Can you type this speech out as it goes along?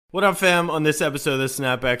What up, fam? On this episode of the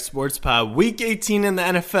Snapback Sports Pod, Week 18 in the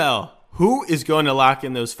NFL. Who is going to lock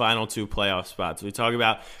in those final two playoff spots? We talk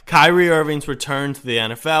about Kyrie Irving's return to the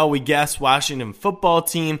NFL. We guess Washington football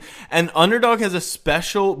team. And Underdog has a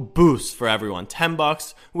special boost for everyone.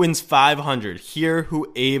 $10 wins $500. Hear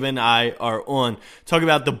who Abe and I are on. Talk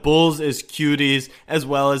about the Bulls as cuties, as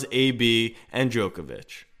well as AB and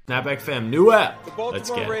Djokovic. Snapback fam, new app. The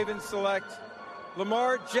Baltimore Ravens select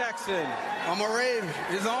Lamar Jackson. I'm a Raven.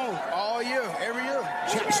 It's on all year, every year.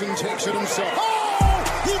 Jackson takes it himself. Oh!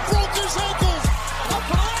 He broke his ankles.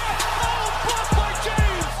 Blocked by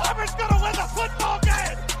James. Auburn's going to win the football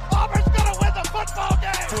game. Auburn's going to win the football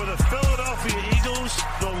game. For the Philadelphia Eagles,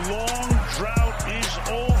 the long drought is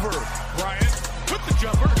over. Bryant with the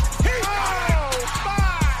jumper.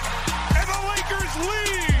 And the Lakers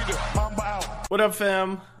lead. Mamba out. What up,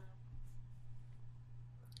 fam?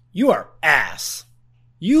 You are ass.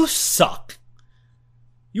 You suck.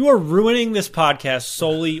 You are ruining this podcast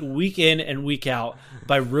solely week in and week out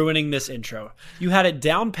by ruining this intro. You had it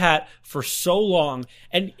down pat for so long,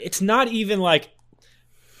 and it's not even like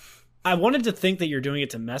I wanted to think that you're doing it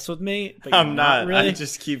to mess with me, but I'm not. really. I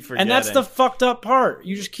just keep forgetting. And that's the fucked up part.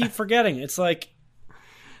 You just keep forgetting. It's like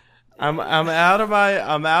I'm on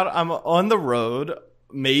the road.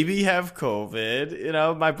 Maybe have COVID. You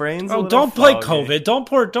know, my brain's a little don't play foggy.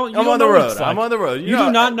 COVID. I'm on the road. I'm on the road. You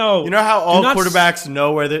do not know. You know how all quarterbacks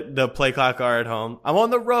know where the play clock are at home? I'm on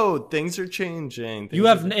the road. Things are changing.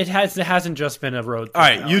 It hasn't just been a road. All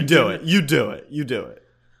right, you do it. You do it.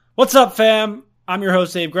 What's up, fam? I'm your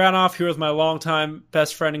host, Dave Granoff, here with my longtime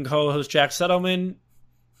best friend and co-host, Jack Settleman.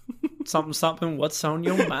 something. What's on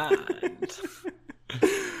your mind?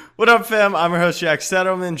 What up, fam? I'm your host, Jack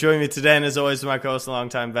Settleman. Joining me today, and as always, my co-host and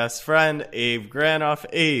longtime best friend, Abe Granoff.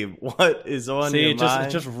 Abe, what is on your mind? It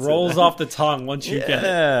just rolls off the tongue once you get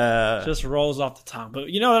it. It just rolls off the tongue. But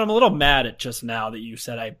you know what? I'm a little mad at just now that you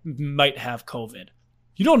said I might have COVID.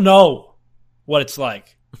 You don't know what it's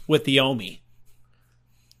like with the Omi.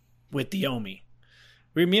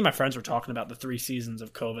 Me and my friends were talking about the 3 seasons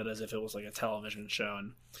of COVID as if it was like a television show,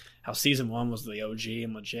 and how season 1 was the OG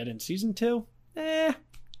and legit, and season 2,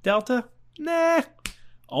 Delta,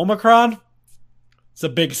 Omicron, it's a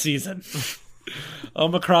big season.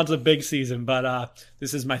 Omicron's a big season, but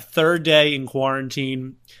this is my 3rd day in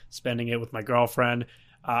quarantine, spending it with my girlfriend.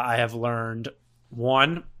 I have learned,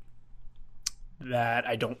 1, that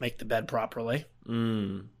I don't make the bed properly.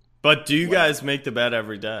 But do you guys make the bed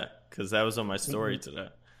every day? Because that was on my story today.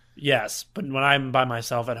 Yes, but when I'm by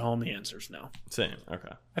myself at home, the answer is no. Same.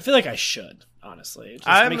 Okay. I feel like I should, honestly. It just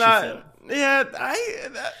I'm makes not. You feel... Yeah,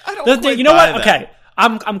 I don't. You know what? Okay,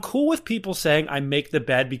 I'm cool with people saying I make the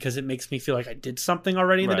bed because it makes me feel like I did something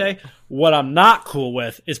already in the day. What I'm not cool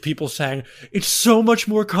with is people saying it's so much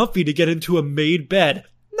more comfy to get into a made bed.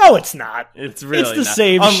 No, it's not. It's really the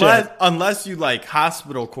same shit. Unless you like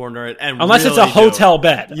hospital corner it and unless really it's a hotel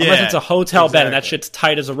bed. Yeah, unless it's a hotel bed and that exactly. shit's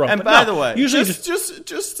tight as a rope. And but by the way, usually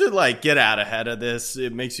just to like get out ahead of this,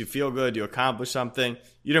 it makes you feel good. You accomplish something.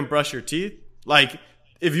 You didn't brush your teeth. Like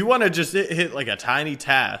if you want to just hit like a tiny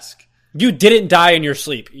task, you didn't die in your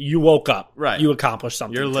sleep. You woke up. Right. You accomplished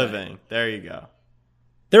something. You're today. living. There you go.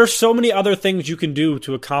 There are so many other things you can do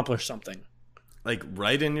to accomplish something. Like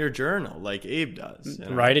write in your journal, like Abe does. You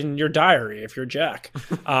know? Write in your diary if you're Jack.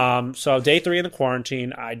 So day 3 in the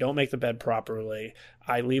quarantine, I don't make the bed properly.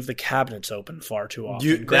 I leave the cabinets open far too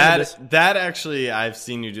often. That actually, I've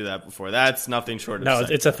seen you do that before. That's nothing short of no,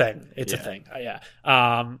 psycho. it's a thing. It's a thing. Yeah.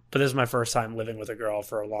 But this is my first time living with a girl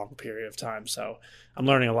for a long period of time, so I'm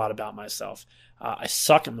learning a lot about myself. I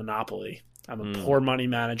suck at Monopoly. I'm a poor money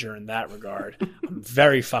manager in that regard. I'm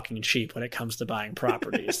very fucking cheap when it comes to buying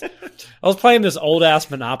properties. I was playing this old-ass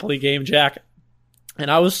Monopoly game, Jack, and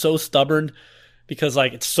I was so stubborn because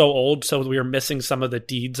like it's so old, so we were missing some of the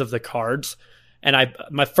deeds of the cards. And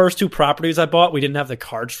my first 2 properties I bought, we didn't have the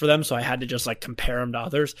cards for them, so I had to just like compare them to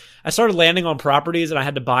others. I started landing on properties and I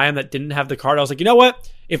had to buy them that didn't have the card. I was like, you know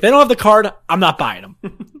what? If they don't have the card, I'm not buying them.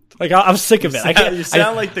 Like I'm sick of it. You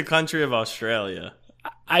sound like the country of Australia.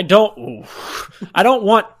 I don't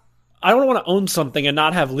want to own something and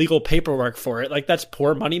not have legal paperwork for it. Like that's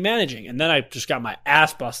poor money managing. And then I just got my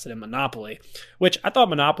ass busted in Monopoly, which I thought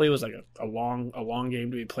Monopoly was like a long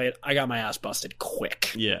game to be played. I got my ass busted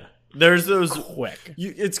quick. Yeah. There's those quick.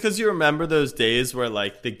 It's because you remember those days where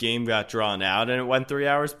like the game got drawn out and it went 3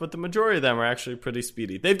 hours, but the majority of them are actually pretty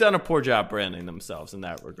speedy. They've done a poor job branding themselves in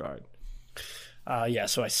that regard.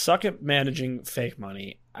 So I suck at managing fake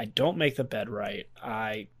money. I don't make the bed right.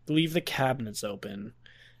 I leave the cabinets open.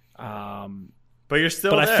 But you're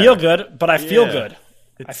still there. I feel good.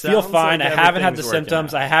 I feel fine. Like I haven't had the everything's working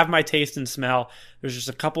symptoms. out. I have my taste and smell. There's just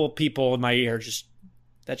a couple of people in my ear just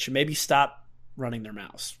that should maybe stop running their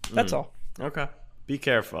mouths. That's all. Okay. Be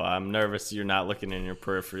careful. I'm nervous you're not looking in your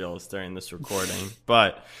peripherals during this recording.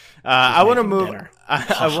 But I want to move. dinner.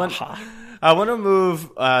 I want to move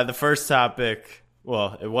the first topic.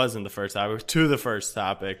 Well, it wasn't the first topic. To the first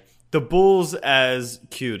topic. The Bulls as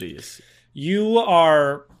cuties. You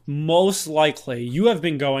are most likely, you have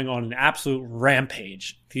been going on an absolute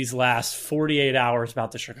rampage these last 48 hours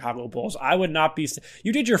about the Chicago Bulls. I would not be.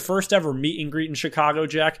 You did your first ever meet and greet in Chicago,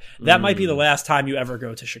 Jack. That might be the last time you ever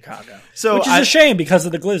go to Chicago. So which is a shame because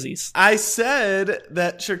of the Glizzies. I said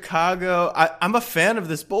that Chicago. I'm a fan of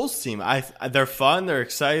this Bulls team. They're fun. They're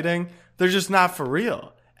exciting. They're just not for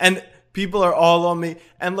real. And people are all on me.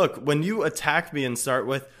 And look, when you attack me and start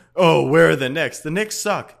with, "Oh, where are the Knicks? The Knicks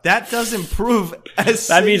suck." That doesn't prove a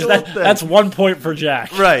That means single thing. that's 1 point for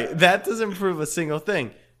Jack. Right. That doesn't prove a single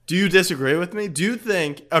thing. Do you disagree with me? Do you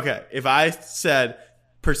think, okay, if I said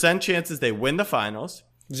percent chances they win the finals,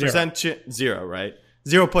 Zero. Zero, right?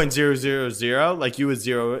 0.000, like you would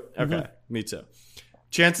zero it? Okay, me too.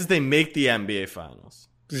 Chances they make the NBA finals.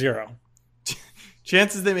 0.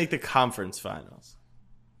 Chances they make the conference finals.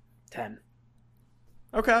 10.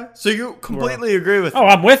 Okay, so you completely agree with Oh, me.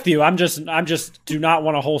 I'm with you. I'm just do not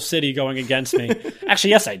want a whole city going against me. Actually,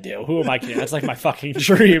 yes, I do. Who am I kidding? That's like my fucking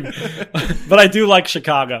dream. But I do like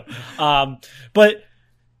Chicago.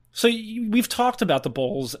 We've talked about the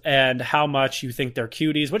Bulls and how much you think they're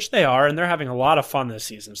cuties, which they are, and they're having a lot of fun this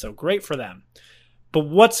season. So great for them. But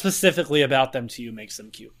what specifically about them to you makes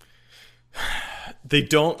them cute? They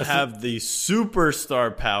don't have the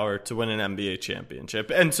superstar power to win an NBA championship.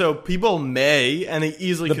 And so people may, and they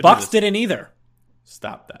easily The could Bucks do this. didn't either.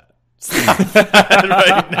 Stop that. Stop that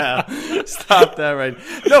right now. Stop that right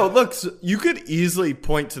now. No, look, so you could easily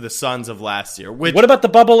point to the Suns of last year. Which, What about the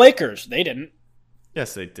Bubble Lakers? They didn't.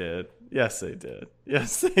 Yes, they did. Yes, they did.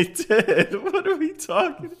 Yes, they did. What are we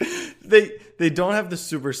talking? They don't have the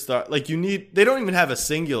superstar. Like they don't even have a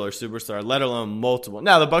singular superstar, let alone multiple.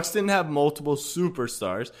 Now, the Bucks didn't have multiple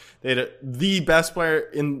superstars. They had the best player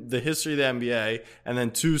in the history of the NBA and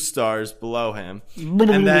then 2 stars below him.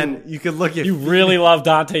 And then you could look at You really love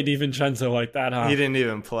Dante DiVincenzo like that, huh? he didn't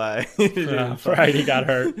even play. He didn't even play. Right, he got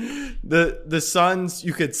hurt. The Suns,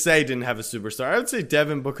 you could say, didn't have a superstar. I would say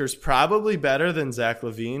Devin Booker's probably better than Zach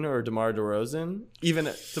LaVine or DeMar DeRozan. Even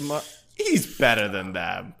at DeMar, he's better than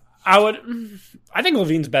them. I think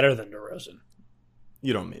Levine's better than DeRozan.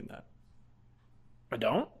 You don't mean that. I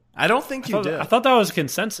don't? I don't think you did. I thought that was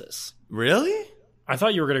consensus. Really? I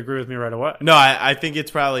thought you were going to agree with me right away. No, I think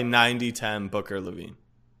it's probably 90-10 Booker Levine.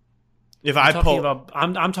 If I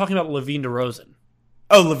I'm talking about Levine DeRozan.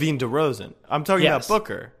 Oh, Levine DeRozan. I'm talking Yes. about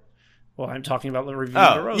Booker. Well, I'm talking about Levine Oh,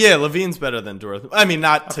 DeRozan. yeah, Levine's better than DeRozan. I mean,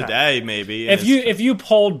 not today, maybe. If you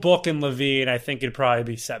polled Book and Levine, I think it'd probably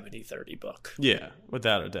be 70-30 Book. Yeah,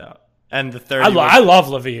 without a doubt. And the 30. I love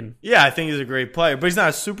Levine. Yeah, I think he's a great player, but he's not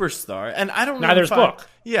a superstar. And I don't. Neither's find, Book.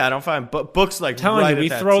 Yeah, I don't find Book's like. I'm telling right you,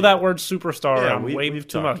 we at throw tier. that word superstar Yeah, around way we've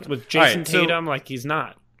too talked much. about With it. Jason All right, so- Tatum, like he's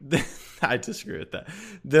not. I disagree with that.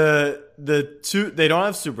 The two, they don't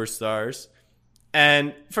have superstars.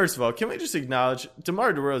 And first of all, can we just acknowledge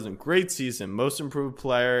DeMar DeRozan, great season, most improved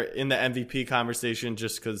player in the MVP conversation,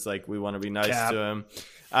 just because like we want to be nice Cap. to him.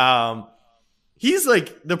 He's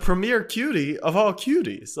like the premier cutie of all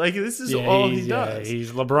cuties. Like this is all he does.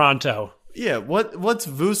 He's LeBronto. Yeah, what's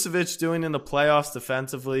Vucevic doing in the playoffs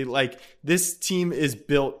defensively? Like this team is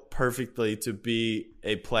built perfectly to be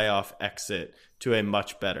a playoff exit to a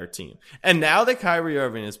much better team. And now that Kyrie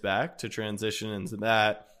Irving is back, to transition into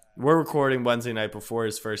that, we're recording Wednesday night before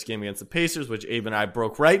his first game against the Pacers, which Abe and I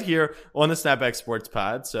broke right here on the Snapback Sports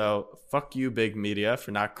Pod. So fuck you, big media,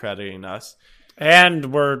 for not crediting us.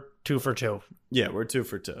 And we're 2 for 2. Yeah, we're 2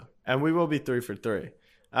 for 2. And we will be 3 for 3.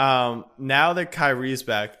 Now that Kyrie's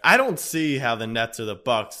back, I don't see how the Nets or the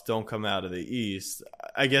Bucks don't come out of the East.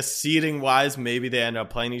 I guess seeding wise, maybe they end up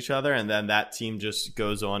playing each other and then that team just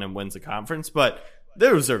goes on and wins the conference. But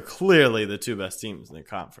those are clearly the 2 best teams in the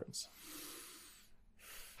conference.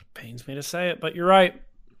 Pains me to say it, but you're right.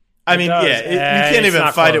 I mean, does. yeah, you And can't it's even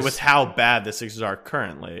not fight it close. with how bad the Sixers are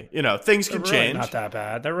currently. You know, things can They're really change. not that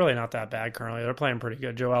bad. They're really not that bad currently. They're playing pretty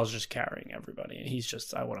good. Joel's just carrying everybody, and he's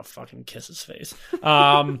just, I want to fucking kiss his face.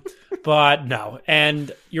 But no,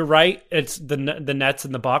 and you're right. It's the Nets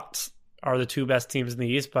and the Bucks are the 2 best teams in the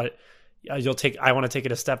East, but I want to take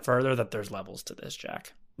it a step further that there's levels to this,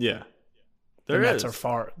 Jack. Yeah, The Nets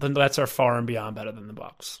are far and beyond better than the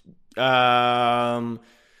Bucks.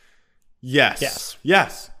 Yes. I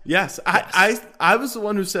was the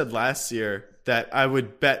one who said last year that I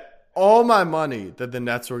would bet all my money that the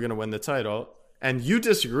Nets were going to win the title, and you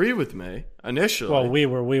disagree with me initially. Well, we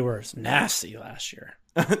were nasty last year.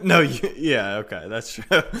 No, yeah, okay, that's true.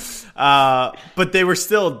 But they were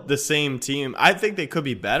still the same team. I think they could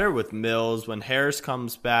be better with Mills when Harris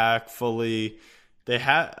comes back fully. They're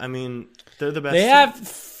the best. They have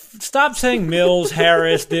stop saying Mills,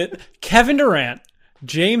 Harris, Kevin Durant,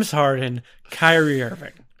 James Harden, Kyrie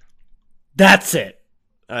Irving. That's it.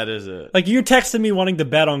 That is it. Like, you texted me wanting to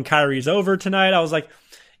bet on Kyrie's over tonight. I was like,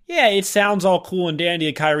 yeah, it sounds all cool and dandy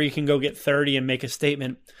that Kyrie can go get 30 and make a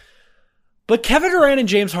statement. But Kevin Durant and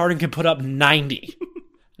James Harden can put up 90.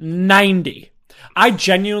 90. I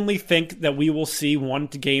genuinely think that we will see one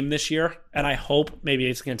game this year, and I hope maybe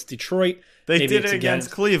it's against Detroit. They did it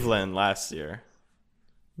against Cleveland last year.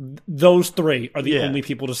 Those three are the only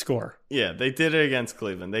people to score. Yeah, they did it against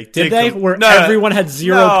Cleveland. Did they? Where everyone had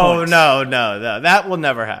 0 points. No. That will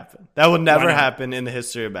never happen. That will never happen in the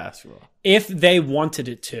history of basketball. If they wanted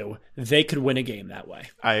it to, they could win a game that way.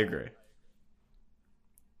 I agree.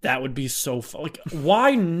 That would be so fun. Like,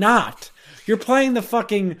 why not? You're playing the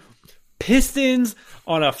fucking Pistons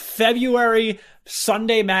on a February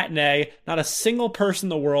Sunday matinee. Not a single person in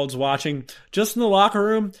the world's watching. Just in the locker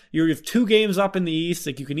room. You have 2 games up in the East.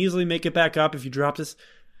 Like, you can easily make it back up if you drop this.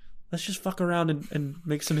 Let's just fuck around and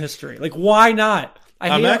make some history. Like, why not?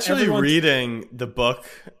 I'm actually reading the book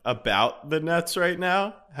about the Nets right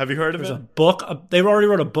now. Have you heard of it? There's a book. They already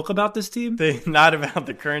wrote a book about this team? Not about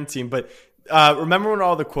the current team, but remember when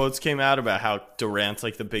all the quotes came out about how Durant's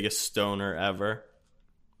like the biggest stoner ever?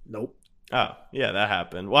 Nope. Oh, yeah, that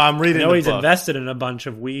happened. Well, I'm reading the book. I know he's book. invested in a bunch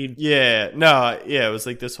of weed. Yeah, it was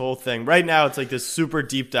like this whole thing. Right now, it's like this super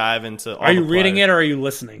deep dive into all Are you reading it or are you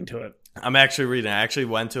listening to it? I'm actually reading. I actually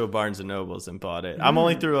went to a Barnes & Nobles and bought it. I'm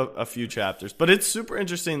only through a few chapters, but it's super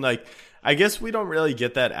interesting. Like, I guess we don't really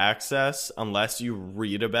get that access unless you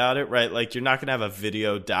read about it, right? Like, you're not going to have a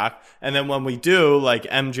video doc. And then when we do, like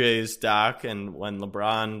MJ's doc and when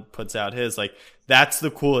LeBron puts out his, like, that's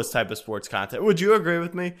the coolest type of sports content. Would you agree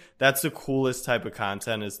with me? That's the coolest type of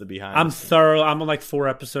content is the behind. I'm thorough. I'm like 4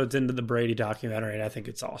 episodes into the Brady documentary, and I think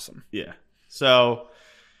it's awesome. Yeah. So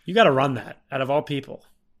you got to run that out of all people.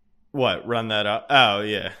 What? Run that up? Oh,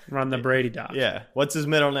 yeah. Run the Brady doc. Yeah. What's his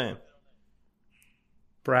middle name?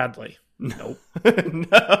 Bradley. Nope.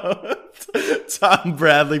 No. Tom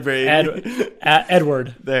Bradley Brady.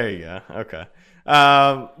 Edward. There you go. Okay.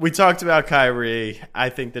 We talked about Kyrie. I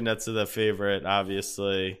think the Nets are the favorite,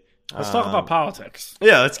 obviously. Let's talk about politics.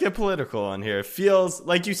 Yeah, let's get political on here. It feels,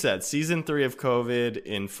 like you said, season 3 of COVID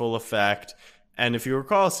in full effect. And if you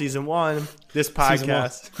recall, season 1, this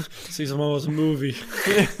podcast... Season 1 was a movie.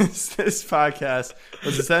 This podcast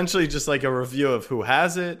was essentially just like a review of who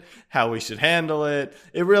has it, how we should handle it.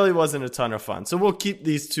 It really wasn't a ton of fun. So we'll keep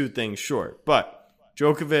these 2 things short. But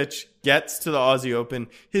Djokovic gets to the Aussie Open.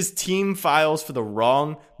 His team files for the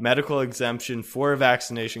wrong medical exemption for a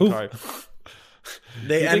vaccination card.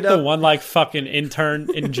 They end up the one like fucking intern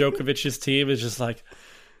in Djokovic's team is just like,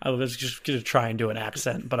 I was just going to try and do an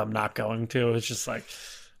accent, but I'm not going to. It's just like,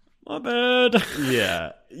 my bad.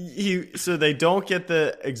 Yeah. So they don't get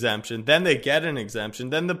the exemption. Then they get an exemption.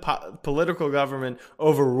 Then the political government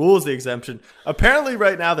overrules the exemption. Apparently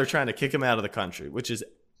right now they're trying to kick him out of the country, which is,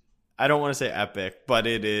 I don't want to say epic, but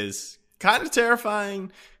it is kind of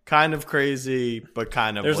terrifying, kind of crazy, but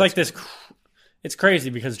kind of... There's like this... It's crazy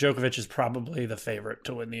because Djokovic is probably the favorite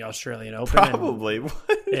to win the Australian Open. Probably.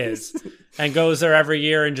 Is. And goes there every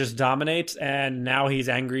year and just dominates. And now he's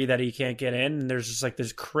angry that he can't get in. And there's just like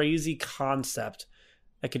this crazy concept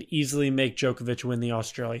that could easily make Djokovic win the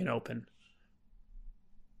Australian Open.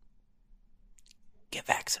 Get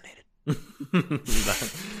vaccinated.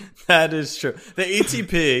 That is true. The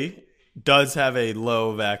ATP does have a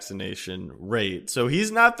low vaccination rate. So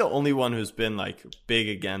he's not the only one who's been like big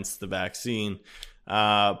against the vaccine.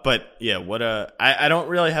 But yeah, I don't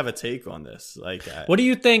really have a take on this. Like, what do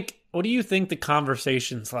you think the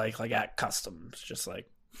conversation's like at customs? Just like,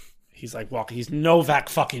 he's like walking, he's Novak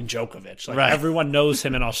fucking Djokovic. Like right. Everyone knows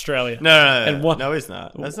him in Australia. No, he's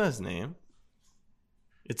not. That's not his name.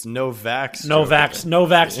 It's Novak's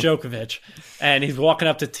Djokovic. And he's walking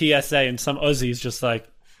up to TSA and some Uzzie's just like,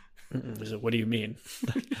 what do you mean?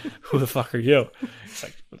 Who the fuck are you? It's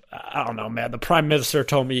like, I don't know, man. The prime minister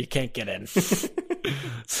told me you can't get in.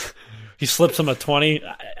 He slips him a 20,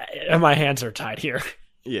 and my hands are tied here.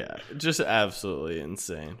 Yeah, just absolutely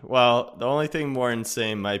insane. Well, the only thing more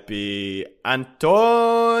insane might be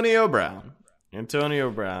Antonio Brown.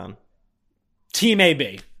 Team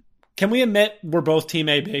AB. Can we admit we're both Team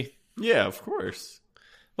AB? Yeah, of course.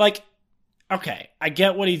 Like, okay, I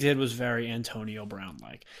get what he did was very Antonio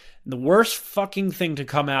Brown-like. The worst fucking thing to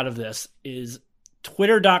come out of this is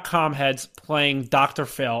Twitter.com heads playing Dr.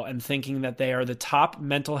 Phil and thinking that they are the top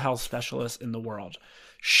mental health specialists in the world.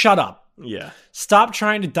 Shut up. Yeah. Stop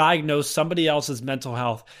trying to diagnose somebody else's mental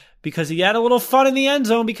health because he had a little fun in the end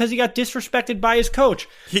zone because he got disrespected by his coach.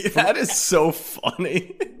 That is so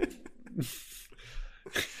funny.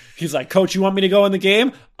 He's like, Coach, you want me to go in the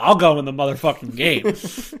game? I'll go in the motherfucking game.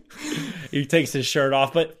 He takes his shirt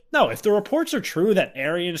off. But no, if the reports are true that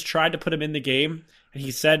Arians tried to put him in the game and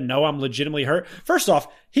he said, no, I'm legitimately hurt. First off,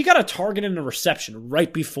 he got a target and a reception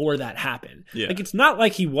right before that happened. Yeah. Like, it's not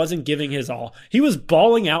like he wasn't giving his all. He was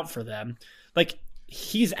balling out for them. Like,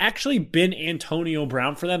 he's actually been Antonio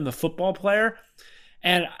Brown for them, the football player.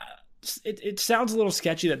 And it sounds a little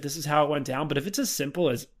sketchy that this is how it went down. But if it's as simple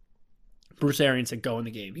as Bruce Arians said, go in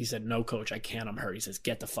the game. He said, no, Coach, I can't. I'm hurt. He says,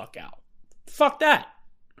 get the fuck out. Fuck that.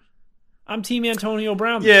 I'm Team Antonio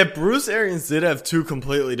Brown. Yeah, Bruce Arians did have two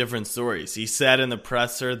completely different stories. He said in the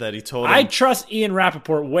presser that he told him... I trust Ian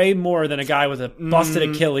Rappaport way more than a guy with a busted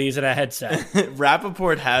Achilles and a headset.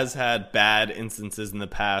 Rappaport has had bad instances in the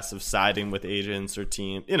past of siding with agents or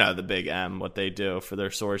team, the big M, what they do for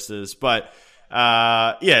their sources. But,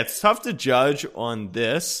 it's tough to judge on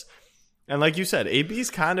this. And like you said, AB's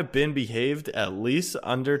kind of been behaved at least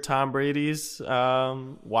under Tom Brady's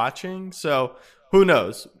watching. So who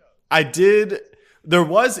knows? There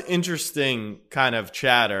was interesting kind of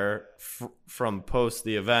chatter from post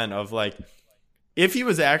the event of like, if he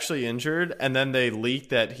was actually injured and then they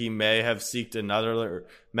leaked that he may have sought another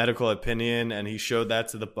medical opinion and he showed that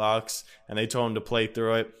to the Bucs and they told him to play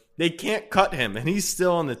through it, they can't cut him and he's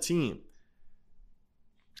still on the team.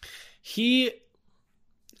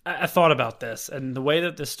 I thought about this, and the way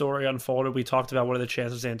that this story unfolded, we talked about what are the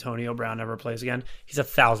chances Antonio Brown ever plays again. He's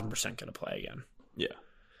 1,000% going to play again. Yeah.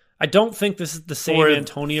 I don't think this is the same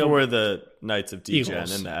Antonio... For the Knights of DGen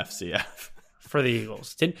Eagles. and the FCF. For the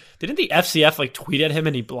Eagles. Didn't the FCF tweet at him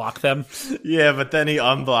and he blocked them? Yeah, but then he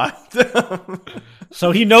unblocked them. So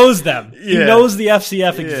he knows them. Yeah. He knows the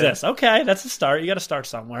FCF exists. Okay, that's a start. You got to start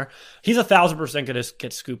somewhere. He's 1,000% going to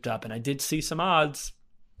get scooped up, and I did see some odds.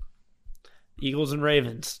 Eagles and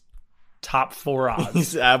Ravens, top 4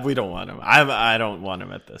 odds. We don't want him. I don't want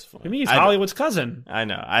him at this point. I mean, he's Hollywood's cousin. I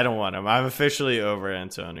know. I don't want him. I'm officially over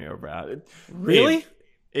Antonio Brown. Really?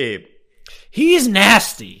 Abe. He's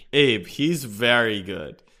nasty. Abe, he's very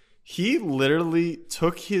good. He literally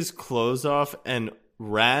took his clothes off and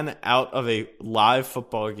ran out of a live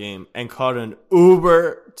football game and caught an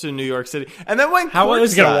Uber to New York City. And then went courtside. How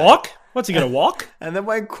is he going to walk? What's he going to walk? And then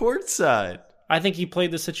went courtside. I think he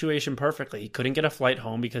played the situation perfectly. He couldn't get a flight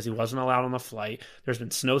home because he wasn't allowed on the flight. There's been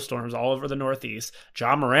snowstorms all over the Northeast.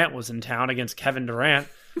 John Morant was in town against Kevin Durant.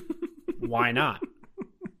 Why not?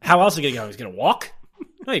 How else is he going to go? He's going to walk?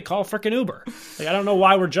 No, you call a freaking Uber. I don't know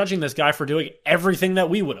why we're judging this guy for doing everything that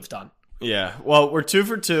we would have done. Yeah, well, we're 2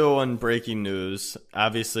 for 2 on breaking news.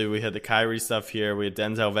 Obviously, we had the Kyrie stuff here. We had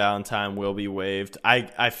Denzel Valentine will be waived.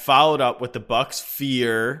 I followed up with the Bucs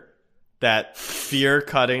fear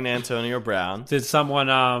cutting Antonio Brown. Did someone,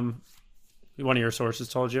 one of your sources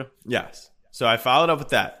told you? Yes. So I followed up with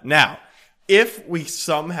that. Now, if we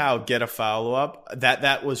somehow get a follow-up,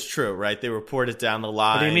 that was true, right? They reported down the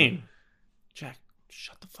line. What do you mean? Jack,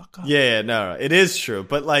 shut the fuck up. Yeah, no, it is true.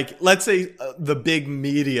 But, let's say the big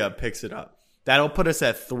media picks it up. That'll put us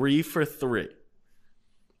at 3 for 3.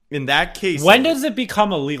 In that case... When does it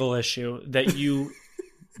become a legal issue that you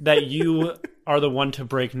are the one to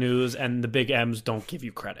break news and the big M's don't give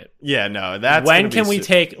you credit? Yeah, no, that's when can we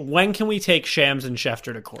take Shams and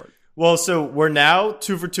Schefter to court? Well, so we're now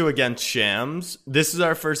 2 for 2 against Shams. This is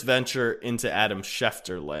our first venture into Adam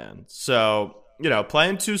Schefter land. So,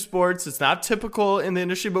 playing 2 sports, it's not typical in the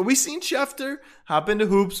industry, but we've seen Schefter hop into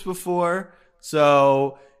hoops before.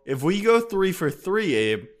 So if we go 3 for 3,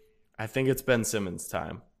 Abe, I think it's Ben Simmons'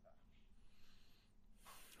 time.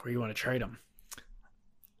 Where you want to trade him?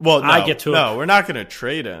 Well, no, we're not going to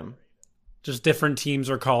trade him. Just different teams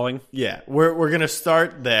are calling. Yeah, we're going to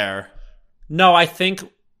start there. No, I think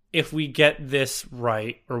if we get this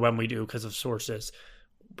right, or when we do because of sources,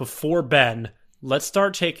 before Ben, let's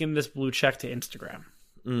start taking this blue check to Instagram.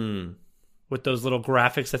 With those little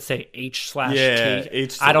graphics that say H/T. Yeah,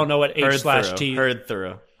 I don't know what H/T. Heard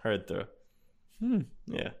through.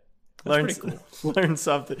 Yeah. That's pretty cool. Learn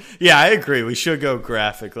something. Yeah, I agree. We should go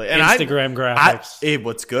graphically. And Instagram graphics. Abe,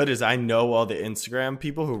 what's good is I know all the Instagram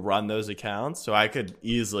people who run those accounts, so I could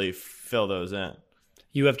easily fill those in.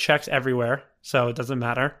 You have checks everywhere, so it doesn't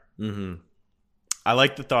matter. Mm-hmm. I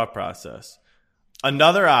like the thought process.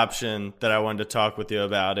 Another option that I wanted to talk with you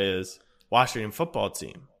about is Washington football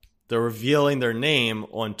team. they're revealing their name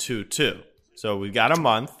on 2/2. So we've got a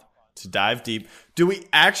month to dive deep. Do we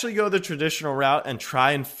actually go the traditional route and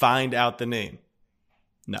try and find out the name?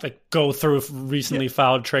 No. Like go through recently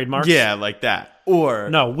filed trademarks? Yeah, like that. Or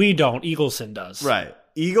no, we don't. Eagleson does. Right.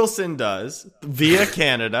 Eagleson does via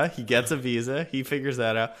Canada. He gets a visa. He figures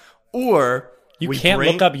that out. Or you can't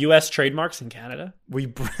look up U.S. trademarks in Canada. We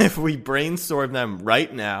brainstorm them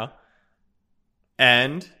right now,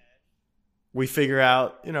 and we figure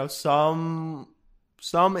out some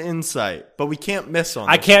insight, but we can't miss on.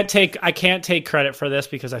 I can't take credit for this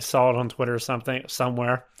because I saw it on Twitter or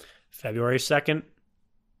somewhere. February 2nd.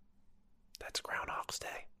 That's Groundhog's Day.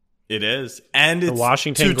 It is, and it's the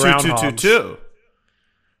Washington Groundhogs. 2-2-2-2-2.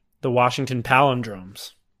 The Washington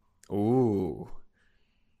Palindromes. Ooh.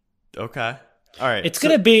 Okay. All right.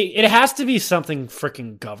 It has to be something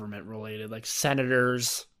freaking government related, like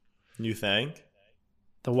senators. You think?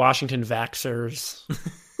 The Washington Vaxxers.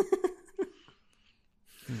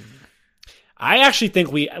 I actually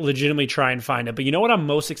think we legitimately try and find it. But you know what I'm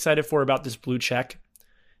most excited for about this blue check?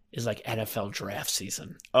 Is like NFL draft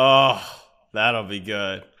season. Oh, that'll be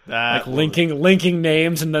good. Linking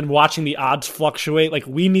names and then watching the odds fluctuate. Like,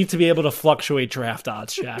 we need to be able to fluctuate draft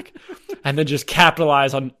odds, Shaq. And then just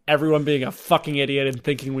capitalize on everyone being a fucking idiot and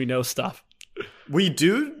thinking we know stuff. We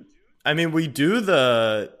do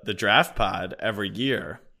the draft pod every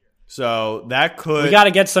year. So that could... We got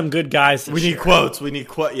to get some good guys this year. Quotes. We need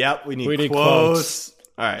quotes. Yep, we need quotes.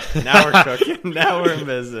 All right, now we're cooking. Now we're in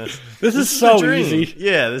business. This is so easy.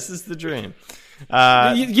 Yeah, this is the dream.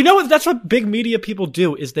 You know what? That's what big media people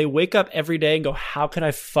do is they wake up every day and go, how can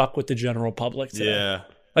I fuck with the general public today? Yeah.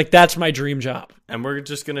 Like, that's my dream job. And we're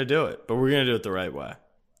just going to do it, but we're going to do it the right way.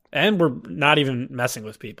 And we're not even messing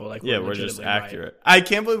with people. Like, we're just accurate. Right. I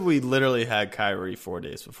can't believe we literally had Kyrie 4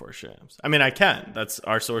 days before Shams. I mean, I can.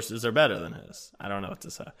 Our sources are better than his. I don't know what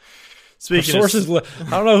to say. Speaking of sources, I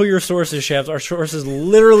don't know who your source is, Shams. Our source is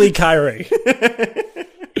literally Kyrie.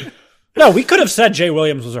 No, we could have said Jay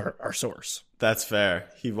Williams was our source. That's fair.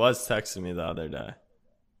 He was texting me the other day.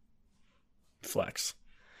 Flex.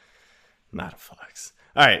 Not a flex.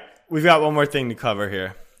 All right, we've got one more thing to cover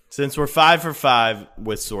here. Since we're 5 for 5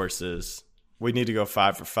 with sources, we need to go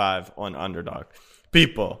 5 for 5 on Underdog.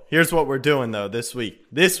 People, here's what we're doing, though, this week.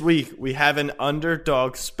 This week, we have an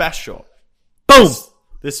Underdog special. Boom!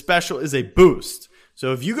 This special is a boost.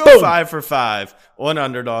 So if you go 5 for 5 on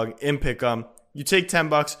Underdog in Pick'em, you take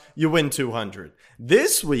 $10, you win $200.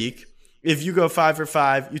 This week, if you go 5 for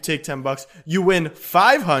 5, you take $10, you win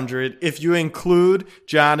 $500 if you include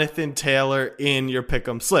Jonathan Taylor in your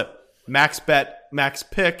Pick'em slip. Max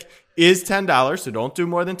pick is $10, so don't do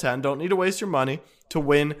more than 10. Don't need to waste your money to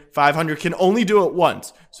win $500. Can only do it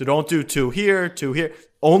once, so don't do 2 here.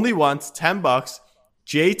 Only once, $10.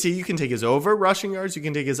 JT, you can take his over rushing yards. You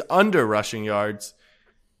can take his under rushing yards.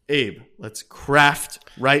 Abe, let's craft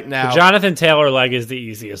right now. The Jonathan Taylor leg is the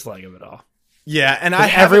easiest leg of it all. Yeah, and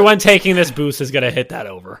everyone taking this boost is going to hit that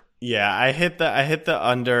over. Yeah, I hit the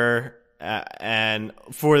under and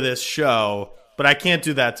for this show, but I can't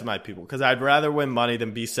do that to my people because I'd rather win money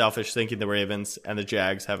than be selfish thinking the Ravens and the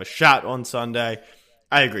Jags have a shot on Sunday.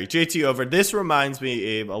 I agree. JT over. This reminds me,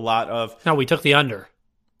 Abe, a lot of... No, we took the under.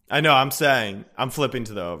 I know, I'm saying, I'm flipping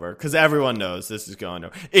to the over, because everyone knows this is going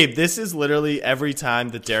over. Abe, this is literally every time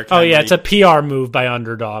that Derrick Henry... Oh, yeah, it's a PR move by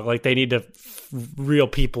Underdog. Like, they need to reel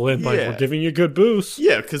people in, like, we're giving you a good boost.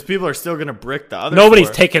 Yeah, because people are still going to brick the other Nobody's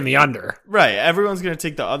 4. taking the under. Right, everyone's going to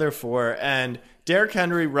take the other 4, and Derrick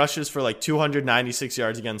Henry rushes for, like, 296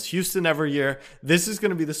 yards against Houston every year. This is going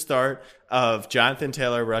to be the start of Jonathan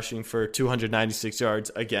Taylor rushing for 296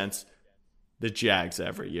 yards against the Jags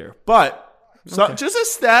every year. But... So just a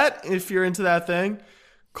stat, if you're into that thing.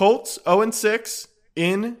 Colts 0-6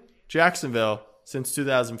 in Jacksonville since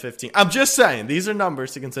 2015. I'm just saying, these are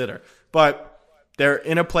numbers to consider. But they're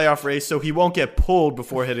in a playoff race, so he won't get pulled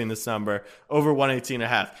before hitting this number, over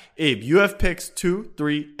 118.5. Abe, you have picks 2,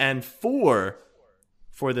 3, and 4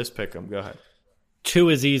 for this pick'em. Go ahead. 2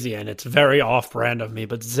 is easy, and it's very off-brand of me.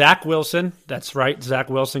 But Zach Wilson, that's right, Zach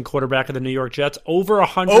Wilson, quarterback of the New York Jets, over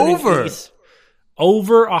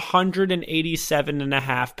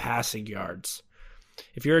 187.5 passing yards.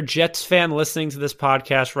 If you're a Jets fan listening to this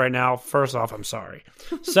podcast right now, first off, I'm sorry.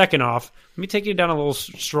 Second off, let me take you down a little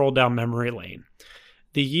stroll down memory lane.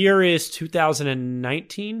 The year is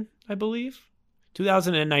 2019, I believe.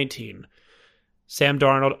 2019. Sam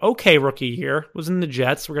Darnold, okay rookie year, was in the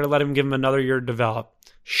Jets. We're going to let him give him another year to develop.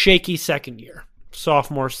 Shaky second year.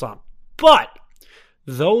 Sophomore slump. But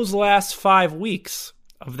those last 5 weeks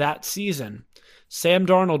of that season, Sam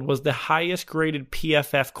Darnold was the highest graded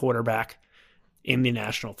PFF quarterback in the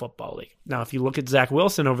National Football League. Now, if you look at Zach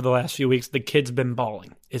Wilson over the last few weeks, the kid's been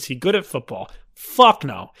balling. Is he good at football? Fuck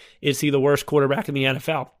no. Is he the worst quarterback in the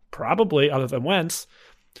NFL? Probably, other than Wentz.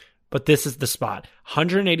 But this is the spot.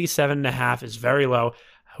 187.5 is very low.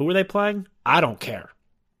 Who are they playing? I don't care.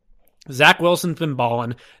 Zach Wilson's been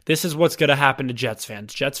balling. This is what's going to happen to Jets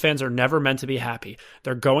fans. Jets fans are never meant to be happy.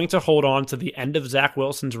 They're going to hold on to the end of Zach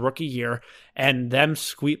Wilson's rookie year and them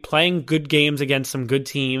playing good games against some good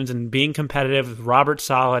teams and being competitive with Robert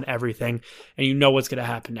Saleh and everything. And you know what's going to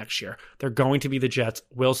happen next year. They're going to be the Jets.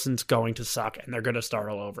 Wilson's going to suck, and they're going to start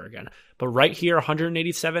all over again. But right here,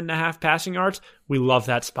 187.5 passing yards, we love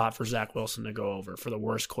that spot for Zach Wilson to go over for the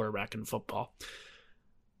worst quarterback in football.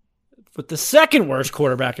 With the second worst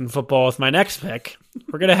quarterback in football with my next pick,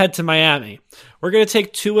 we're going to head to Miami. We're going to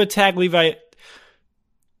take Tua Tagovailoa.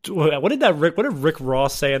 What did Rick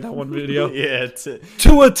Ross say in that one video? Yeah,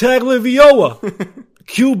 Tua Tagovailoa,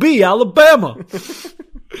 QB, Alabama.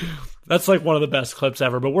 That's like one of the best clips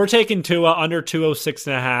ever. But we're taking Tua under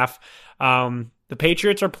 206.5. The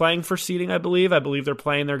Patriots are playing for seeding, I believe. I believe they're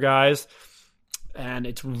playing their guys. And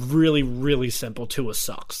it's really, really simple. Tua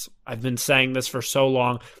sucks. I've been saying this for so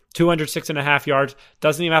long. 206.5 yards.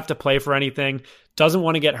 Doesn't even have to play for anything. Doesn't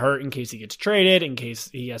want to get hurt in case he gets traded, in case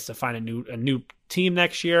he has to find a new team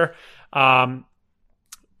next year. But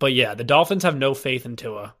yeah, the Dolphins have no faith in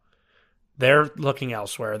Tua. They're looking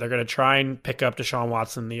elsewhere. They're going to try and pick up Deshaun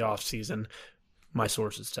Watson in the offseason, my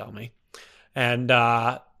sources tell me. And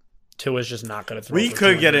Tua's just not going to throw. We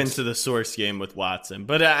could get into the source game with Watson,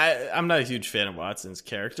 but I'm not a huge fan of Watson's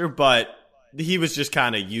character, but he was just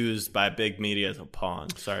kind of used by big media as a pawn.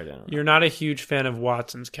 Sorry to interrupt. You're not a huge fan of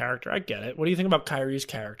Watson's character. I get it. What do you think about Kyrie's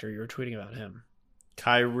character? You were tweeting about him.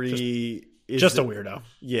 Kyrie is just a weirdo.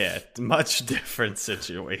 Yeah, much different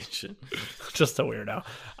situation. Just a weirdo.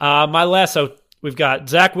 My last, so we've got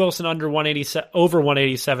Zach Wilson over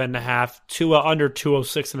 187.5, Tua under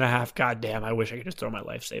 206.5. God damn, I wish I could just throw my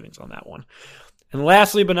life savings on that one. And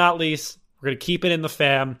lastly but not least, we're going to keep it in the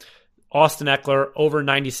fam. Austin Eckler over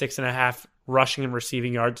 96.5 rushing and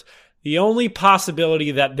receiving yards. The only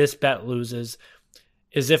possibility that this bet loses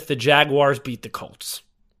is if the Jaguars beat the Colts,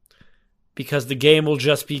 because the game will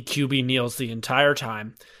just be QB Neals the entire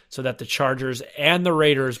time, so that the Chargers and the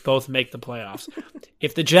Raiders both make the playoffs.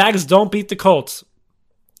 If the Jags don't beat the Colts,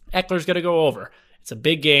 Eckler's going to go over. It's a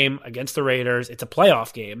big game against the Raiders. It's a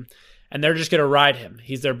playoff game, and they're just going to ride him.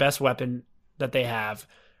 He's their best weapon that they have.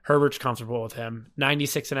 Herbert's comfortable with him.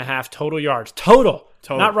 96.5 total yards. Total.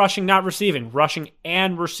 Not rushing, not receiving. Rushing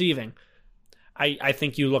and receiving. I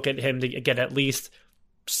think you look at him to get at least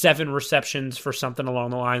 7 receptions for something along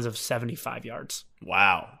the lines of 75 yards.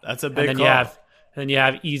 Wow. That's a big and then you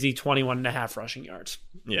have easy 21.5 rushing yards.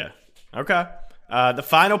 Yeah. Okay. The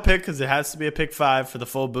final pick, because it has to be a pick 5 for the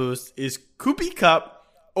full boost, is Cooper Kupp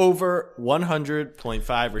over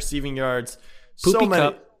 100.5 receiving yards.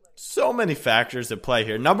 So many factors at play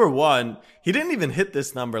here. Number one, he didn't even hit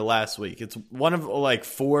this number last week. It's one of like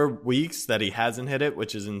 4 weeks that he hasn't hit it,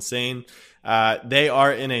 which is insane. They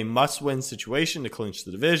are in a must-win situation to clinch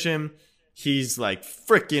the division. He's like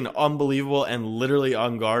freaking unbelievable and literally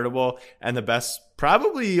unguardable and the best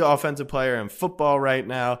probably offensive player in football right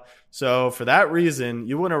now. So for that reason,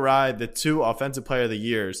 you want to ride the 2 offensive player of the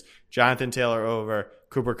years, Jonathan Taylor over,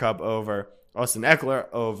 Cooper Kupp over, Austin Eckler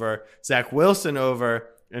over, Zach Wilson over,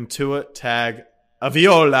 and Tua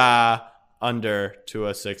Tagovailoa under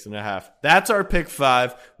 206.5. That's our pick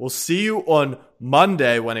 5. We'll see you on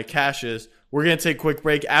Monday when it cashes. We're going to take a quick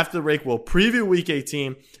break. After the break, we'll preview Week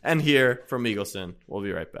 18 and hear from Eagleson. We'll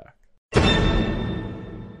be right back.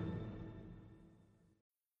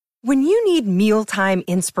 When you need mealtime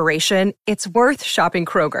inspiration, it's worth shopping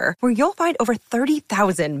Kroger, where you'll find over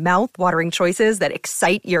 30,000 mouth-watering choices that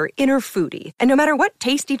excite your inner foodie. And no matter what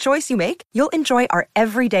tasty choice you make, you'll enjoy our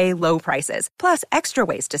everyday low prices, plus extra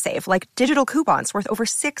ways to save, like digital coupons worth over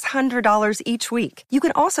 $600 each week. You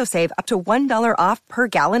can also save up to $1 off per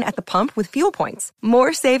gallon at the pump with fuel points.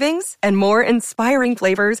 More savings and more inspiring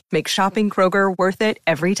flavors make shopping Kroger worth it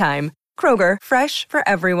every time. Kroger, fresh for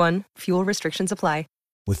everyone. Fuel restrictions apply.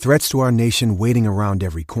 With threats to our nation waiting around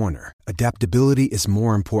every corner, adaptability is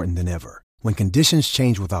more important than ever. When conditions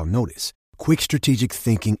change without notice, quick strategic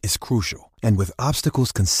thinking is crucial. And with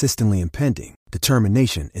obstacles consistently impending,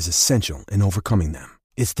 determination is essential in overcoming them.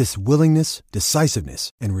 It's this willingness,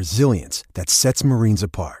 decisiveness, and resilience that sets Marines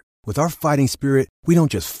apart. With our fighting spirit, we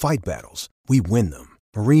don't just fight battles, we win them.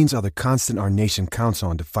 Marines are the constant our nation counts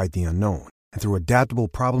on to fight the unknown. And through adaptable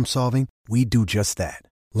problem solving, we do just that.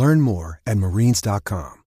 Learn more at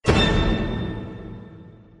Marines.com.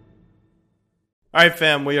 All right,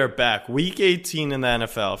 fam, we are back. Week 18 in the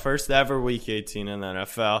NFL. First ever Week 18 in the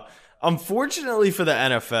NFL. Unfortunately for the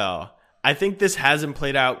NFL, I think this hasn't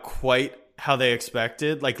played out quite how they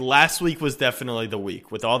expected. Like, last week was definitely the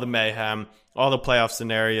week with all the mayhem, all the playoff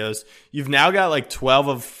scenarios. You've now got like 12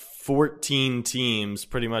 of 14 teams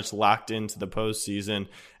pretty much locked into the postseason.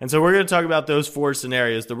 And so we're going to talk about those 4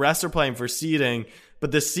 scenarios. The rest are playing for seeding,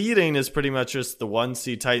 but the seeding is pretty much just the 1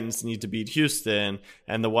 seed Titans need to beat Houston,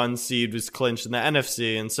 and the 1 seed was clinched in the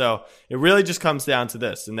NFC. And so it really just comes down to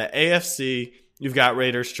this. In the AFC, you've got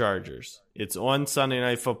Raiders-Chargers. It's on Sunday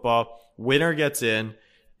Night Football. Winner gets in.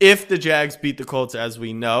 If the Jags beat the Colts, as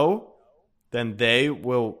we know, then they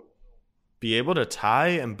will be able to tie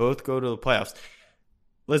and both go to the playoffs.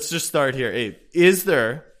 Let's just start here, Abe. Is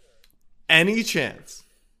there any chance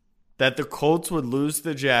that the Colts would lose to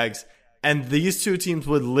the Jags and these 2 teams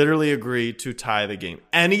would literally agree to tie the game?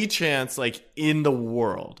 Any chance, like, in the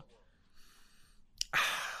world?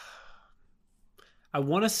 I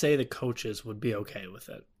want to say the coaches would be okay with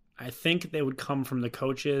it. I think they would come from the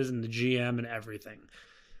coaches and the GM and everything.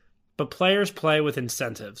 But players play with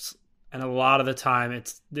incentives. And a lot of the time,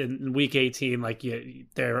 it's in week 18, like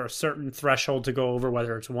there are a certain threshold to go over,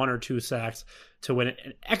 whether it's 1 or 2 sacks, to win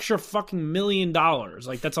an extra fucking $1 million.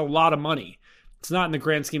 Like, that's a lot of money. It's not in the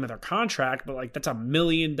grand scheme of their contract, but like that's $1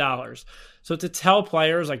 million. So to tell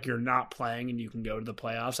players like you're not playing and you can go to the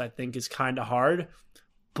playoffs, I think is kind of hard.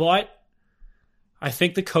 But I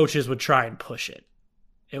think the coaches would try and push it.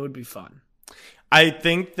 It would be fun. I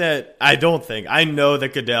know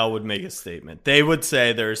that Goodell would make a statement. They would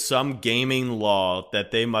say there's some gaming law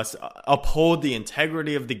that they must uphold the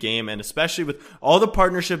integrity of the game, and especially with all the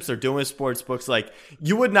partnerships they're doing with sports books, like,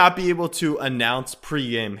 you would not be able to announce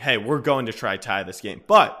pregame, hey, we're going to try tie this game.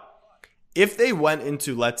 But if they went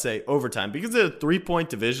into, let's say, overtime, because it's a 3-point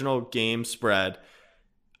divisional game spread,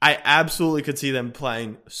 I absolutely could see them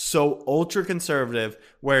playing so ultra conservative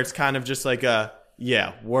where it's kind of just like a,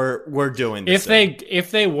 yeah, we're doing this.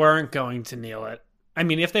 If they weren't going to kneel it, I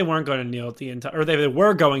mean, if they weren't going to kneel it the entire, or they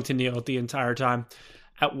were going to kneel it the entire time,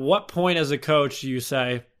 at what point as a coach do you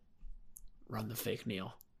say, run the fake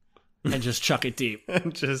kneel and just chuck it deep?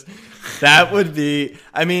 That would be,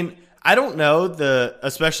 I mean, I don't know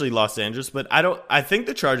especially Los Angeles, but I think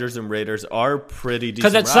the Chargers and Raiders are pretty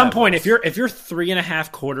decent. Because at some point, if you're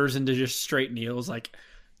 3.5 quarters into just straight kneels, like,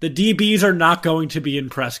 the DBs are not going to be in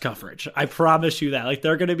press coverage. I promise you that. Like,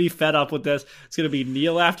 they're going to be fed up with this. It's going to be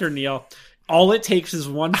kneel after kneel. All it takes is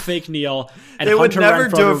one fake kneel, and they Hunter would never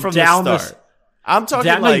Renfrow do it from the start. I'm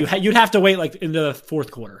talking you'd have to wait like into the fourth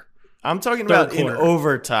quarter. I'm talking about in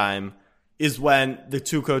overtime is when the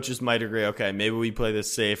 2 coaches might agree. Okay, maybe we play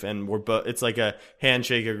this safe, and we're both. It's like a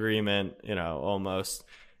handshake agreement, almost.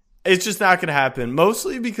 It's just not going to happen.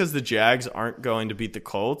 Mostly because the Jags aren't going to beat the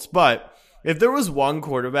Colts, but if there was one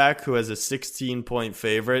quarterback who has a 16-point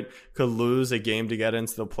favorite could lose a game to get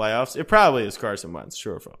into the playoffs, it probably is Carson Wentz.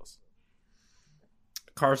 True or false?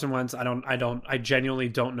 Carson Wentz, I genuinely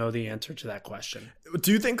don't know the answer to that question.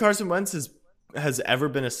 Do you think Carson Wentz has ever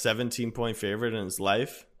been a 17-point favorite in his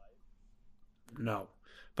life? No,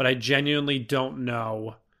 but I genuinely don't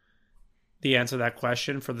know the answer to that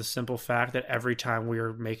question for the simple fact that every time we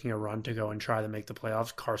were making a run to go and try to make the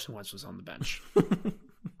playoffs, Carson Wentz was on the bench.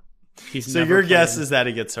 So your guess is that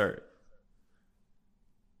he gets hurt?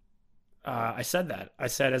 I said that. I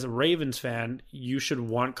said, as a Ravens fan, you should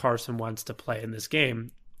want Carson Wentz to play in this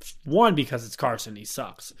game. 1, because it's Carson, he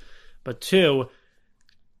sucks. But 2,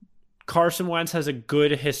 Carson Wentz has a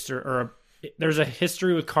good history, or there's a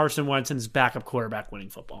history with Carson Wentz and his backup quarterback winning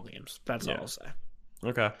football games. That's all I'll say.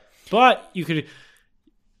 Okay. But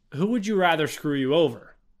who would you rather screw you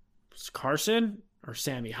over? Carson or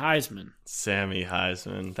Sammy Heisman? Sammy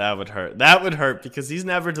Heisman. That would hurt. That would hurt because he's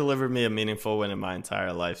never delivered me a meaningful win in my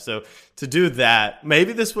entire life. So to do that,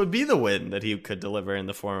 maybe this would be the win that he could deliver in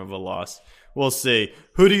the form of a loss. We'll see.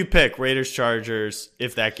 Who do you pick? Raiders, Chargers,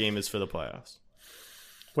 if that game is for the playoffs?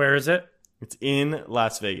 Where is it? It's in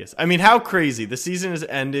Las Vegas. I mean, how crazy. The season is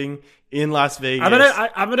ending in Las Vegas.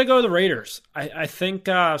 I'm gonna go the Raiders. I think,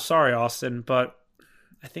 sorry, Austin, but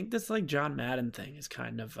I think this like John Madden thing is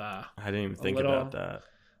kind of I didn't even think about that.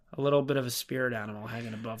 A little bit of a spirit animal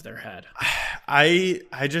hanging above their head. I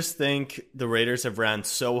just think the Raiders have ran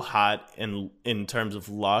so hot in terms of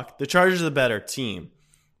luck. The Chargers are the better team.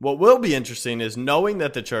 What will be interesting is knowing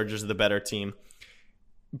that the Chargers are the better team.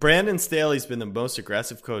 Brandon Staley's been the most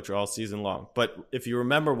aggressive coach all season long. But if you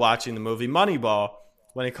remember watching the movie Moneyball,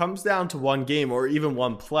 when it comes down to one game or even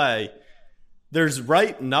one play, there's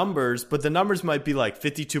right numbers, but the numbers might be like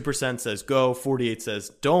 52% says go, 48% says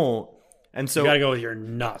don't. And so you got to go with your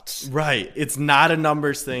nuts. Right. It's not a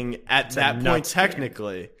numbers thing at that point,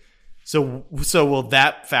 technically. So will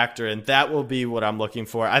that factor in? That will be what I'm looking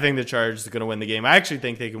for. I think the Chargers are going to win the game. I actually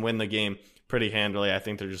think they can win the game pretty handily. I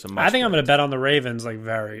think they're just a much I think I'm going to bet on the Ravens,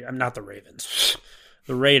 I'm not the Ravens.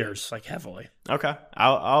 The Raiders, heavily. Okay.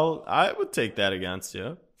 I would take that against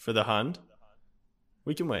you for the Hund.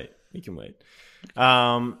 We can wait.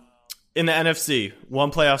 In the NFC,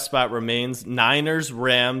 one playoff spot remains.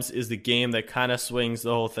 Niners-Rams is the game that kind of swings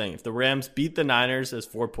the whole thing. If the Rams beat the Niners as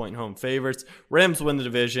 4-point home favorites, Rams win the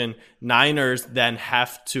division. Niners then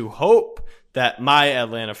have to hope that my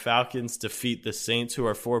Atlanta Falcons defeat the Saints, who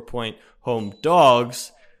are 4-point home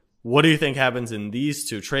dogs. What do you think happens in these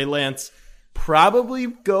two? Trey Lance probably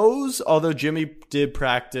goes, although Jimmy did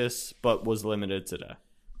practice but was limited today.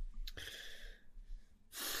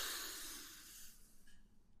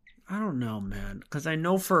 I don't know, man, because I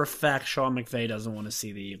know for a fact Sean McVay doesn't want to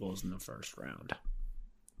see the Eagles in the first round.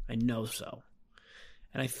 I know so.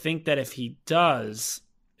 And I think that if he does,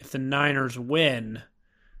 if the Niners win,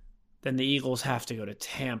 then the Eagles have to go to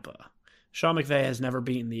Tampa. Sean McVay has never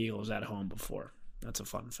beaten the Eagles at home before. That's a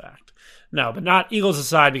fun fact. No, but not Eagles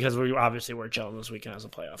aside, because we're chilling this weekend as a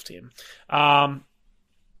playoff team.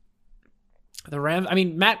 The Rams,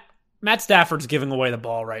 Matt Stafford's giving away the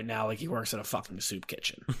ball right now like he works at a fucking soup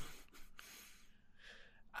kitchen.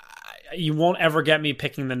 You won't ever get me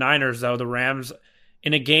picking the Niners, though. The Rams,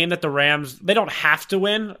 in a game that the Rams, they don't have to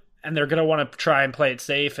win, and they're going to want to try and play it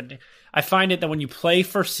safe. And I find it that when you play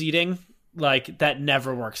for seeding, that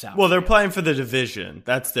never works out. Well, they're playing for the division.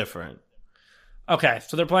 That's different. Okay,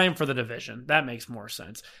 so they're playing for the division. That makes more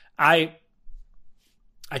sense. I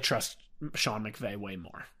trust Sean McVay way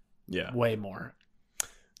more. Yeah. Way more.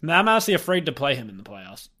 Now, I'm honestly afraid to play him in the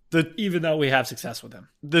playoffs. Even though we have success with him.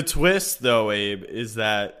 The twist, though, Abe, is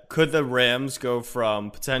that could the Rams go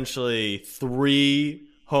from potentially 3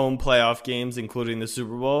 home playoff games, including the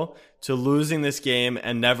Super Bowl, to losing this game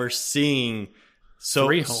and never seeing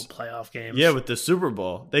 3 home playoff games? Yeah, with the Super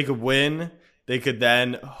Bowl. They could win. They could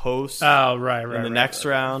then host in the next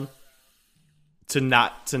round to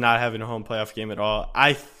not having a home playoff game at all.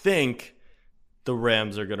 I think the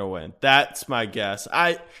Rams are going to win. That's my guess.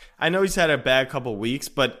 I know he's had a bad couple weeks,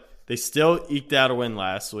 but they still eked out a win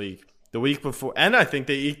last week, the week before, and I think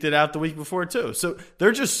they eked it out the week before too. So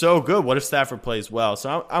they're just so good. What if Stafford plays well?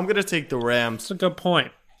 So I'm going to take the Rams. That's a good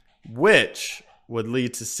point. Which would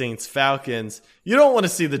lead to Saints-Falcons. You don't want to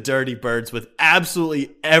see the Dirty Birds with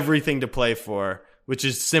absolutely everything to play for, which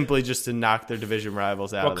is simply just to knock their division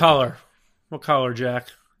rivals out. What color? What color, Jack,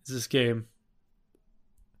 is this game?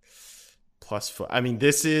 +4.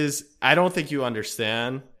 This is, I don't think you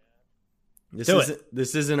understand.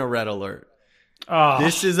 This isn't a red alert. Oh.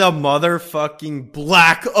 This is a motherfucking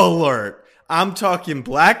black alert. I'm talking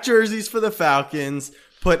black jerseys for the Falcons.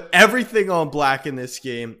 Put everything on black in this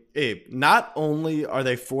game. Abe, not only are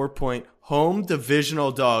they 4-point home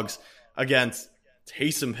divisional dogs against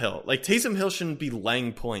Taysom Hill. Taysom Hill shouldn't be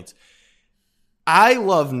laying points. I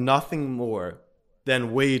love nothing more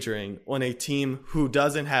than wagering on a team who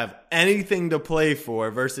doesn't have anything to play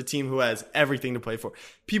for versus a team who has everything to play for.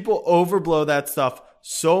 People overblow that stuff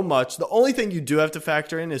so much. The only thing you do have to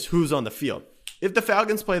factor in is who's on the field. If the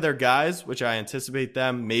Falcons play their guys, which I anticipate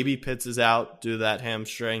them, maybe Pitts is out due to that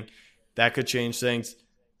hamstring, that could change things.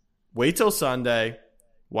 Wait till Sunday,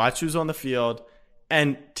 watch who's on the field,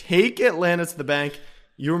 and take Atlanta to the bank.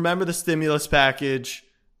 You remember the stimulus package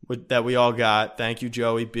that we all got. Thank you,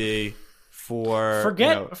 Joey B.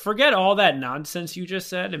 Forget all that nonsense you just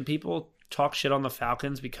said, and people talk shit on the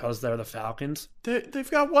Falcons because they're the Falcons. They've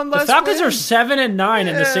got one less. The Falcons win. are 7-9,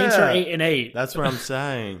 and the Saints are 8-8. That's what I'm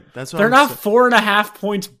saying. They're not 4.5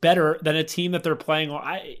 points better than a team that they're playing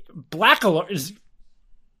on. Black alert is.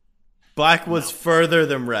 Black was further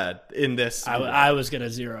than red in this. I was gonna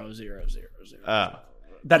 0-0-0-0.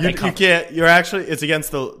 You can't. You're actually. It's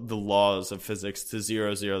against the laws of physics to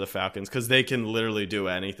 0-0 the Falcons because they can literally do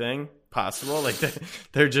anything possible.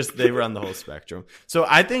 They run the whole spectrum. So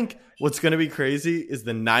I think what's going to be crazy is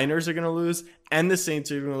the Niners are going to lose and the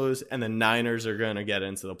Saints are going to lose and the Niners are going to get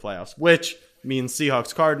into the playoffs, which means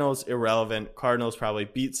Seahawks Cardinals irrelevant. Cardinals probably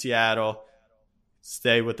beat Seattle,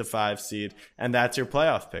 stay with the 5 seed, and that's your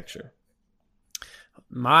playoff picture.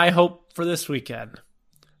 My hope for this weekend: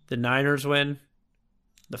 the Niners win.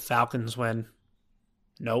 The Falcons win.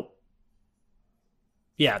 Nope.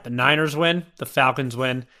 Yeah, the Niners win, the Falcons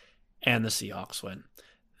win, and the Seahawks win.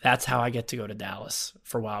 That's how I get to go to Dallas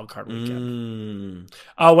for Wild Card Weekend.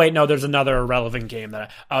 Oh, wait, no, there's another irrelevant game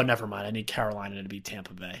never mind. I need Carolina to beat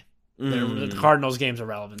Tampa Bay. The Cardinals game's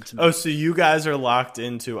irrelevant to me. Oh, so you guys are locked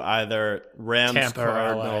into either Rams, Tampa,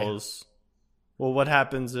 Cardinals. Well, what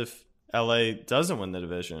happens if LA doesn't win the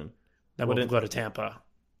division? Then we'll go to Tampa.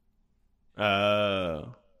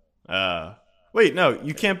 Wait, no,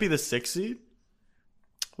 you can't be the 6th seed?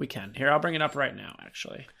 We can. Here, I'll bring it up right now,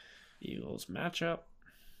 actually. Eagles matchup.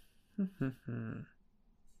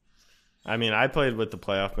 I mean, I played with the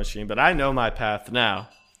playoff machine, but I know my path now.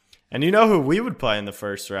 And you know who we would play in the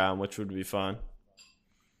first round, which would be fun?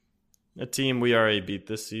 A team we already beat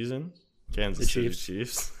this season. Kansas City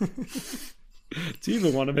Chiefs. Do you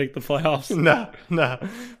even want to make the playoffs? No.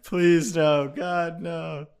 Please, no. God,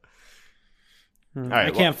 no. All right,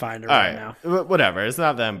 I can't find her right now. Whatever. It's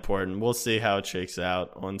not that important. We'll see how it shakes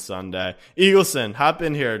out on Sunday. Eagleson, hop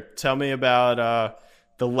in here. Tell me about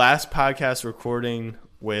the last podcast recording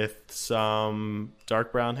with some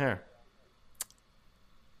dark brown hair.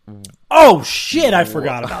 Oh, shit. I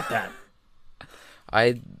forgot about that.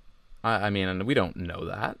 I mean, we don't know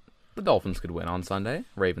that. The Dolphins could win on Sunday.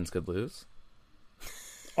 Ravens could lose.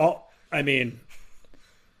 Oh, I mean,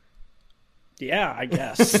 yeah, I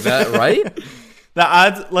guess. Is that right? The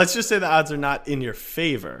odds, let's just say the odds are not in your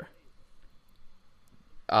favor.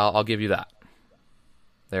 I'll give you that.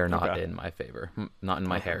 They're not in my favor. Not in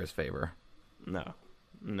my hair's favor. No.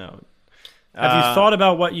 Have you thought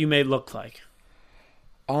about what you may look like?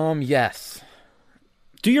 Yes.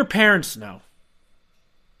 Do your parents know?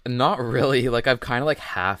 Not really. Like, I've kind of like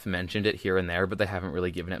half mentioned it here and there, but they haven't really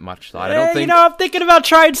given it much thought. I don't think. I'm thinking about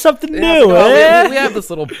trying something new. We have this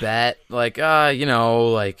little bet, like,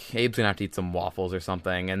 like Abe's gonna have to eat some waffles or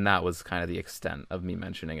something, and that was kind of the extent of me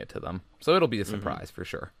mentioning it to them. So it'll be a surprise for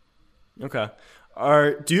sure. Okay.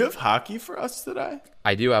 Do you have hockey for us today?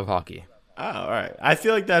 I do have hockey. Oh, all right. I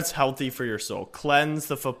feel like that's healthy for your soul. Cleanse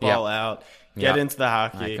the football out. Get into the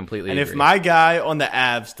hockey. I completely agree. If my guy on the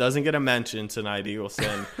Avs doesn't get a mention tonight,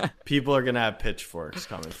 Eagleson, people are going to have pitchforks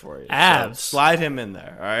coming for you. Avs. So slide him in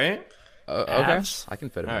there, all right? Okay. I can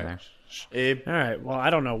fit him in there. Abe. All right. Well, I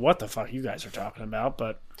don't know what the fuck you guys are talking about,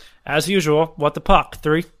 but as usual, what the puck?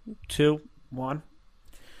 3, 2, 1.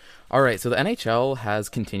 All right, so the NHL has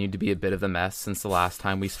continued to be a bit of a mess since the last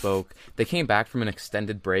time we spoke. They came back from an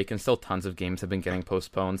extended break, and still tons of games have been getting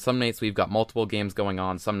postponed. Some nights we've got multiple games going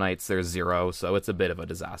on, some nights there's 0, so it's a bit of a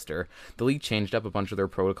disaster. The league changed up a bunch of their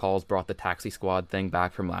protocols, brought the taxi squad thing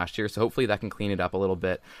back from last year, so hopefully that can clean it up a little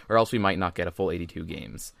bit, or else we might not get a full 82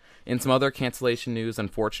 games. In some other cancellation news,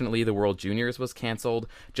 unfortunately, the World Juniors was canceled,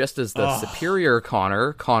 just as the superior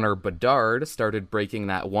Connor Bedard started breaking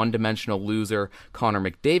that one-dimensional loser Connor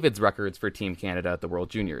McDavid's records for Team Canada at the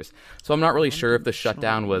World Juniors. So I'm not really sure if the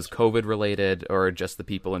shutdown was COVID-related or just the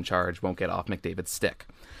people in charge won't get off McDavid's stick.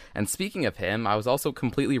 And speaking of him, I was also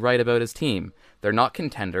completely right about his team. They're not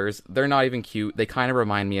contenders. They're not even cute. They kind of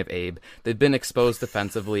remind me of Abe. They've been exposed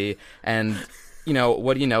defensively, and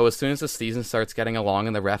what do you know? As soon as the season starts getting along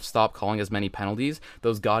and the refs stop calling as many penalties,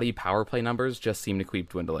 those gaudy power play numbers just seem to keep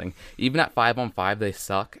dwindling. Even at 5-on-5, they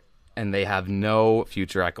suck, and they have no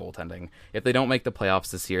future at goaltending. If they don't make the playoffs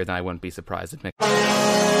this year, then I wouldn't be surprised if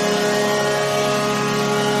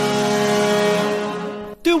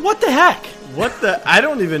Dude, what the heck?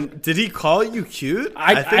 Did he call you cute?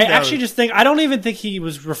 I don't even think he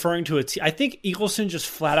was referring to I think Eagleson just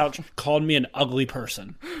flat out called me an ugly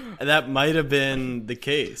person. That might have been the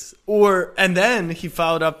case. And then he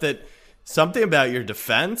followed up that something about your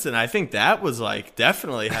defense, and I think that was like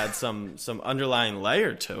definitely had some underlying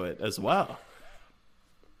layer to it as well.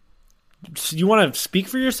 So you want to speak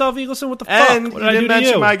for yourself, Eagleson? What the fuck? And what you didn't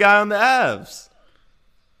mention my guy on the Avs.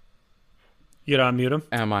 You gotta unmute him.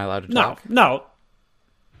 Am I allowed to talk? No.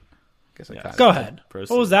 Guess I Go ahead.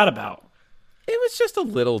 Proceed. What was that about? It was just a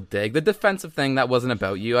little dig. The defensive thing, that wasn't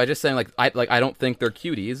about you. I just saying I don't think they're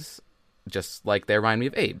cuties. Just like they remind me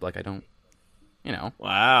of Abe. Like I don't,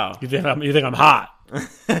 Wow. You think I'm hot?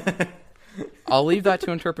 I'll leave that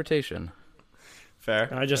to interpretation.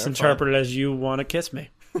 Fair. I just interpret it as you want to kiss me.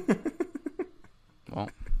 Well,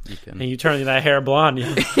 you can. And you turn that hair blonde.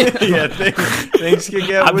 Yeah, things can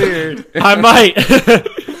get weird. I might.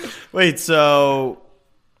 Wait, so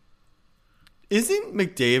isn't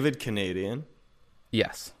McDavid Canadian?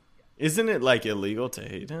 Yes. Isn't it illegal to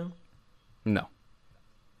hate him? No.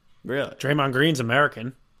 Really? Draymond Green's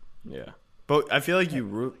American. Yeah. But I feel like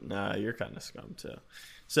you're kind of scum too.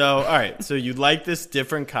 So, all right. So you like this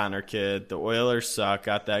different Connor kid. The Oilers suck.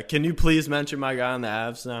 Got that. Can you please mention my guy on the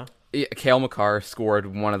Avs now? Yeah, Cale Makar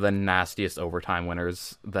scored one of the nastiest overtime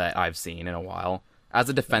winners that I've seen in a while. As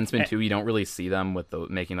a defenseman, too, you don't really see them with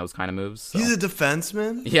making those kind of moves. So. He's a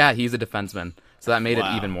defenseman? Yeah, he's a defenseman. So that made it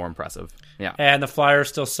even more impressive. Yeah. And the Flyers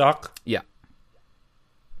still suck? Yeah.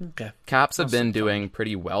 Okay. Caps have been doing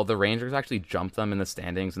pretty well. The Rangers actually jumped them in the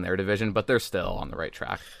standings in their division, but they're still on the right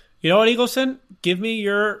track. You know what, Eagleson? Give me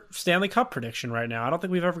your Stanley Cup prediction right now. I don't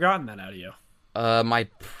think we've ever gotten that out of you. My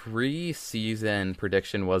preseason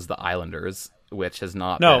prediction was the Islanders, which has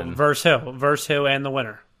not No, been... versus who and the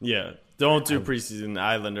winner. Yeah, don't do preseason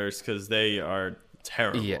Islanders because they are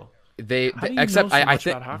terrible. Yeah. How do you Except know so I much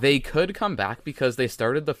think about hockey? they could come back because they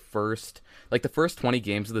started the first 20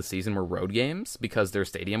 games of the season were road games because their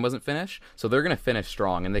stadium wasn't finished. So they're going to finish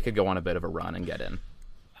strong and they could go on a bit of a run and get in.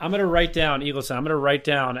 I'm going to write down, Eagleson, I'm going to write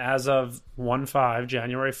down as of 1/5,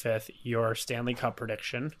 January 5th, your Stanley Cup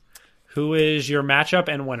prediction. Who is your matchup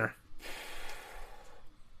and winner?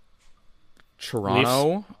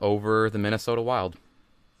 Toronto over the Minnesota Wild.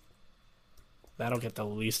 That'll get the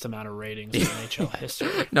least amount of ratings in NHL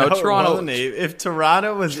history. No, Toronto. If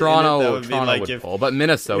Toronto was Toronto, in it, that would Toronto be like would if pull. But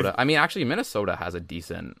Minnesota, I mean, actually, Minnesota has a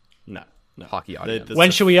decent no hockey audience. When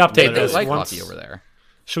should we update They this? like Once- hockey over there.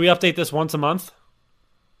 Should we update this once a month?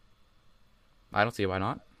 I don't see why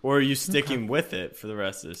not. Or are you sticking with it for the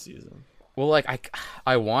rest of the season? Well, like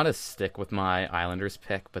I want to stick with my Islanders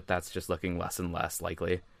pick, but that's just looking less and less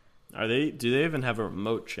likely. Do they even have a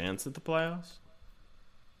remote chance at the playoffs?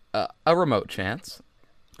 A remote chance,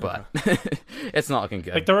 but it's not looking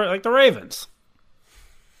good. Like the Ravens.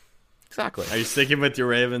 Exactly. Are you sticking with your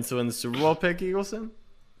Ravens to win the Super Bowl pick, Eagleson?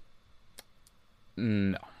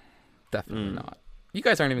 No, definitely not. You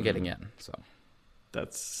guys aren't even getting in, so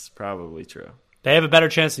That's probably true. They have a better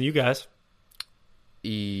chance than you guys.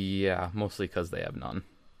 yeah, mostly because they have none.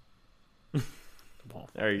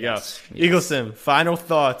 There you go. Eagleson, final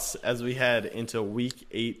thoughts as we head into Week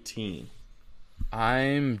 18.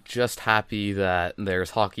 I'm just happy that there's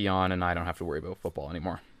hockey on and I don't have to worry about football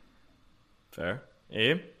anymore. Fair.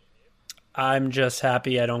 Abe? I'm just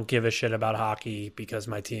happy I don't give a shit about hockey because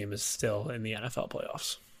my team is still in the NFL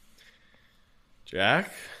playoffs.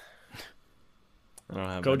 Jack? I don't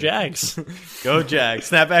have Go any. Jags. Go Jags.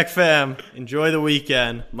 Snapback fam. Enjoy the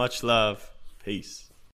weekend. Much love. Peace.